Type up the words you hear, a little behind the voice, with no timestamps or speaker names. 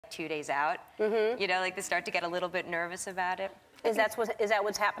2 days out. You know, like they start to get a little bit nervous about it. Is that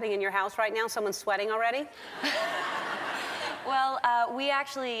what's happening in your house right now? Someone's sweating already? Well, we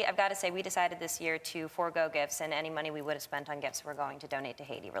actually, I've got to say, we decided this year to forego gifts, and any money we would have spent on gifts, we're going to donate to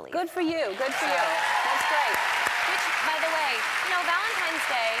Haiti relief. Good for you. Good for you. That's great. Which, by the way, you know, Valentine's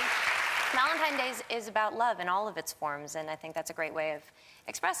Day is about love in all of its forms, and I think that's a great way of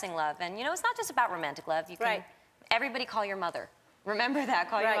expressing love. And, you know, it's not just about romantic love. You can, everybody call your mother. Remember that.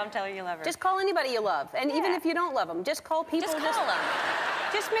 Call your mom, tell her you love her. Just call anybody you love. And even if you don't love them, just call people. Just call them.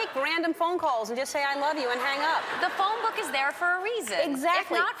 Just make random phone calls and just say, I love you, and hang up. The phone book is there for a reason.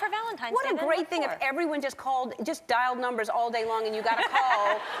 Exactly. If not for Valentine's Day, what a great thing if everyone just called, just dialed numbers all day long, and you got a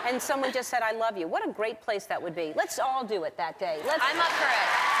call, and someone just said, I love you. What a great place that would be. Let's all do it that day. I'm up for it.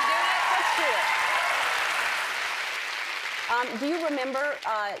 Let's do it. Do you remember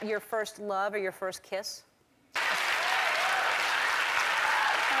your first love or your first kiss?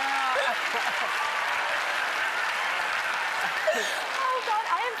 Oh, God,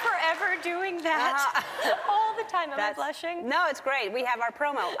 I am forever doing that all the time. Am I blushing? No, it's great. We have our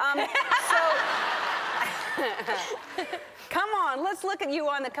promo. Come on, let's look at you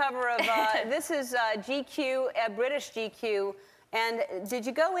on the cover of, this is GQ, British GQ. And did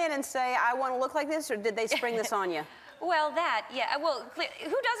you go in and say, I want to look like this, or did they spring this on you? Well, well,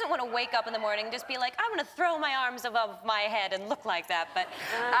 who doesn't want to wake up in the morning and just be like, I'm going to throw my arms above my head and look like that? But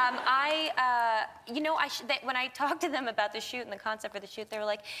you know, when I talked to them about the shoot and the concept for the shoot, they were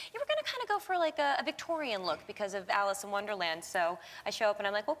like, you were going to kind of go for like a Victorian look because of Alice in Wonderland. So I show up and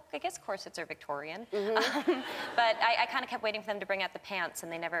I'm like, well, I guess corsets are Victorian. But I kind of kept waiting for them to bring out the pants,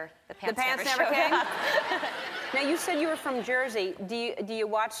 and the pants never came. Now, you said you were from Jersey. Do you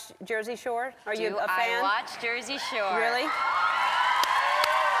watch Jersey Shore? Are you a fan? I watch Jersey Shore. Really?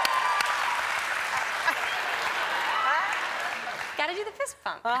 Gotta do the fist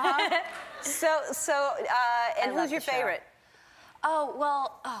pump. And who's your favorite? Oh,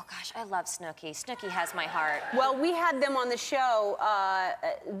 well, oh gosh, I love Snooki. Snooki has my heart. Well, we had them on the show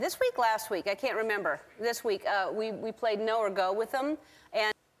this week, last week, I can't remember. This week, we played Know or Go with them,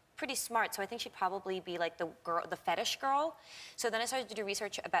 and pretty smart, so I think she'd probably be like the fetish girl. So then I started to do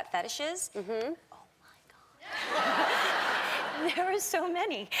research about fetishes. There were so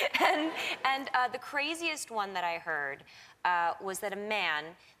many. And the craziest one that I heard was that a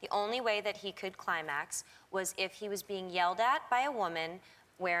man, the only way that he could climax was if he was being yelled at by a woman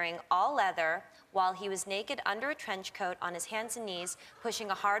wearing all leather while he was naked under a trench coat on his hands and knees, pushing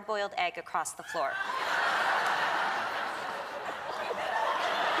a hard-boiled egg across the floor.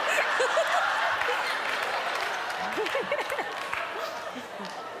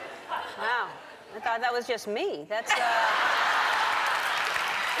 Wow. I thought that was just me. That's,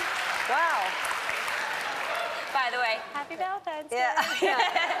 wow. By the way, happy Valentine's Day. Yeah.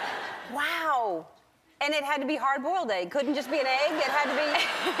 Wow. And it had to be hard-boiled egg. Couldn't just be an egg. It had to be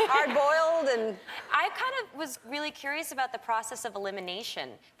hard-boiled and... I kind of was really curious about the process of elimination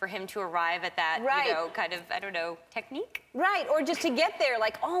for him to arrive at that, you know, kind of, I don't know, technique. Right, or just to get there,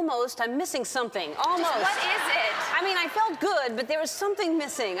 like, almost, I'm missing something, almost. Just what is it? I mean, I felt good, but there was something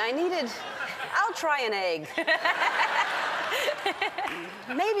missing. I'll try an egg.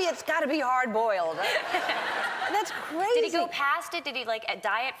 Maybe it's got to be hard-boiled. That's crazy. Did he go past it? Did he, like,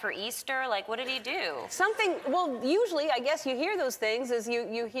 diet for Easter? Like, what did he do? Something, well, usually, I guess you hear those things as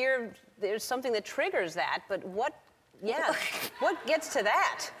you hear there's something that triggers that, but what gets to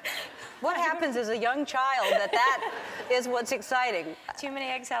that? What happens as a young child that is what's exciting? Too many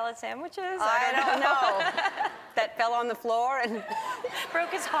egg salad sandwiches? I don't know. That fell on the floor and... broke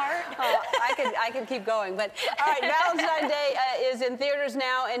his heart. I could keep going, but all right, Valentine's Day is in theaters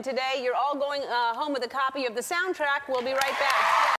now, and today you're all going home with a copy of the soundtrack. We'll be right back.